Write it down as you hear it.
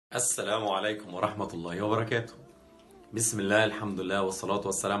السلام عليكم ورحمة الله وبركاته. بسم الله، الحمد لله، والصلاة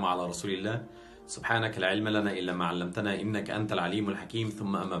والسلام على رسول الله. سبحانك لا علم لنا إلا ما علمتنا إنك أنت العليم الحكيم.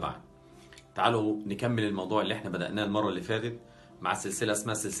 ثم أما بعد، تعالوا نكمل الموضوع اللي احنا بدأناه المرة اللي فاتت مع سلسلة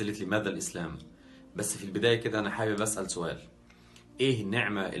اسمها سلسلة لماذا الإسلام. بس في البداية كده أنا حابب أسأل سؤال: إيه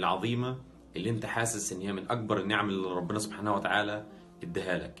النعمة العظيمة اللي أنت حاسس إن هي من أكبر النعم اللي ربنا سبحانه وتعالى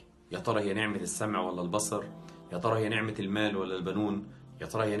اداها لك؟ يا ترى هي نعمة السمع ولا البصر؟ يا ترى هي نعمة المال ولا البنون؟ يا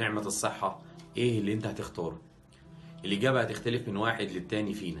ترى هي نعمة الصحة؟ ايه اللي انت هتختاره؟ الإجابة هتختلف من واحد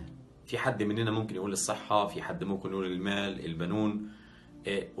للتاني فينا. في حد مننا ممكن يقول الصحة، في حد ممكن يقول المال، البنون،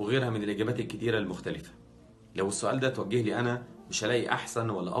 وغيرها من الإجابات الكتيرة المختلفة. لو السؤال ده توجه لي أنا، مش هلاقي أحسن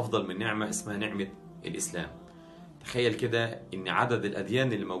ولا أفضل من نعمة اسمها نعمة الإسلام. تخيل كده إن عدد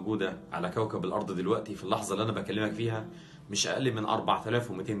الأديان اللي موجودة على كوكب الأرض دلوقتي في اللحظة اللي أنا بكلمك فيها مش أقل من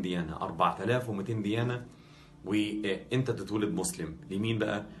 4200 ديانة. 4200 ديانة، وانت تتولد مسلم. لمين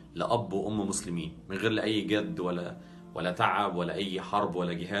بقى؟ لأب وأم مسلمين، من غير لأي جد ولا تعب ولا أي حرب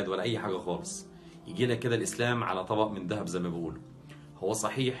ولا جهاد ولا أي حاجة خالص. يجي لك كده الإسلام على طبق من ذهب زي ما بيقولوا. هو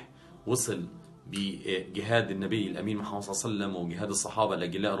صحيح وصل بجهاد النبي الأمين محمد صلى الله عليه وسلم وجهاد الصحابة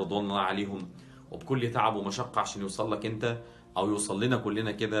الأجلاء رضوان الله عليهم، وبكل تعب ومشقة عشان يوصل لك أنت أو يوصل لنا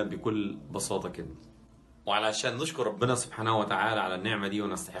كلنا كده بكل بساطة كده. وعلشان نشكر ربنا سبحانه وتعالى على النعمة دي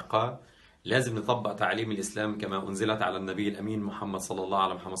ونستحقها، لازم نطبق تعاليم الإسلام كما أنزلت على النبي الأمين محمد صلى الله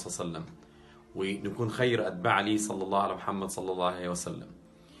على محمد صلى الله عليه وسلم، ونكون خير أتباع لي صلى الله على محمد صلى الله عليه وسلم،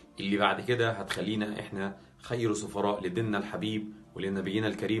 اللي بعد كده هتخلينا إحنا خير سفراء لديننا الحبيب ولنبينا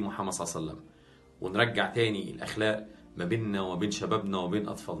الكريم محمد صلى الله عليه وسلم، ونرجع تاني الأخلاق ما بيننا وما بين شبابنا وبين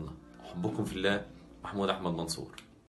أطفالنا. أحبكم في الله، محمود أحمد منصور.